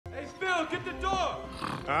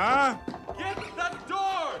Huh? Get that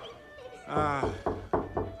door!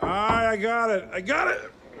 I got it. I got it.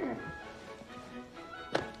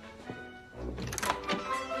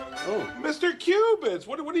 Oh, Mr. Kubitz,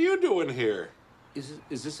 what are you doing here? is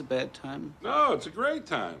this a bad time? No, it's a great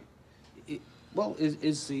time. Well,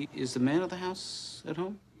 is the man of the house at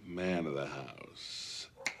home? Man of the house.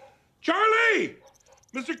 Charlie!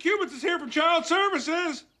 Mr. Kubitz is here from Child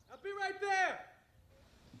Services. I'll be right there.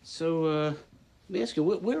 So, let me ask you,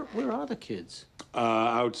 where are the kids?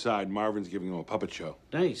 Outside. Marvin's giving them a puppet show.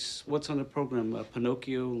 Nice. What's on the program?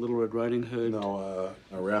 Pinocchio, Little Red Riding Hood? No,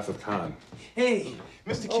 Wrath of Khan. Hey,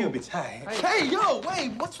 Mr. Kubitz, hi. Hey, yo,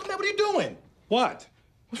 wait, what are you doing? What?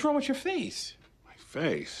 What's wrong with your face? My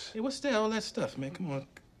face? Hey, what's all that stuff, man? Come on.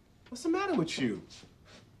 What's the matter with you?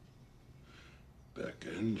 Becca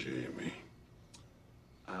and Jamie.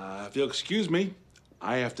 If you'll excuse me,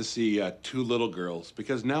 I have to see 2 little girls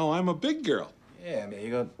because now I'm a big girl. Yeah, man,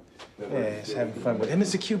 you're just having fun with him.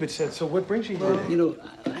 Mr. Kubitz said, so what brings you here? Well, you know,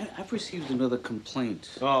 I've received another complaint.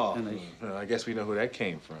 Oh, and I guess we know who that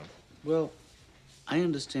came from. Well, I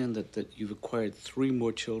understand that you've acquired 3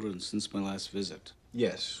 more children since my last visit.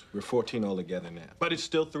 Yes, we're 14 altogether now. But it's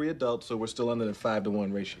still 3 adults, so we're still under the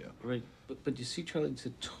 5-to-1 ratio. Right, but you see, Charlie, it's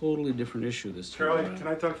a totally different issue this time. Charlie, around. can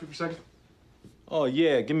I talk to you for a second? Oh,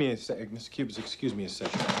 yeah, give me a sec. Mr. Kubitz, excuse me a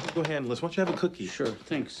second. Go handle this. Why don't you have a cookie? Sure,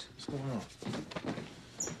 thanks. What's going on?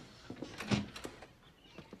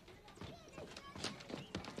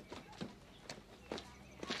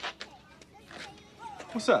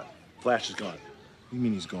 What's up? Flash is gone. You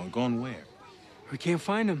mean he's gone? Gone where? We can't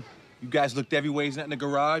find him. You guys looked everywhere. He's not in the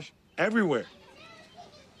garage? Everywhere. What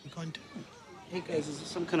are you gonna do? Hey, guys, is there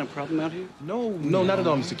some kind of problem out here? No, not at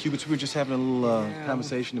all, Mr. Kubitz. We were just having a little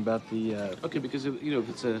conversation about the, Okay, because, you know, if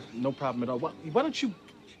it's a... No problem at all. Why don't you...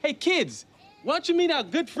 Hey, kids! Why don't you meet our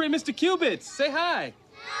good friend, Mr. Kubitz? Say hi.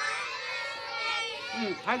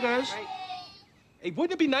 Hi, guys. Hey,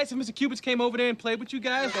 wouldn't it be nice if Mr. Kubitz came over there and played with you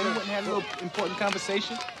guys? And we wouldn't have a little important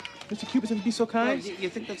conversation? Mr. Kubitz, would you be so kind? You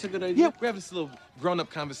think that's a good idea? Yeah, we're having this little grown-up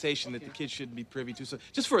conversation that the kids shouldn't be privy to. So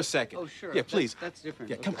just for a second. Oh, sure. Yeah, please. That's different.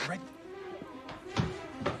 Yeah, come on, right.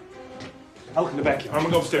 I'll look in the backyard. I'm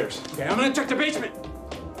gonna go upstairs. Okay, I'm gonna check the basement.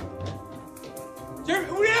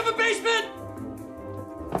 We have a basement!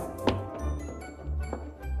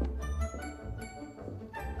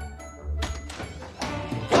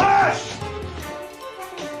 Flash!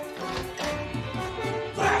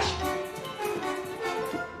 Flash!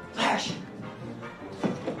 Flash!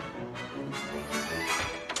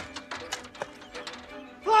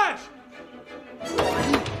 Flash!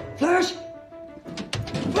 Flash!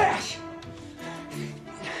 Flash!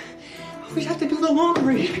 We have to do the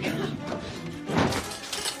laundry. Come on.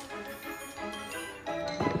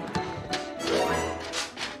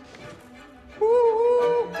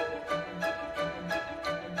 Woo!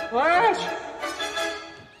 Flash!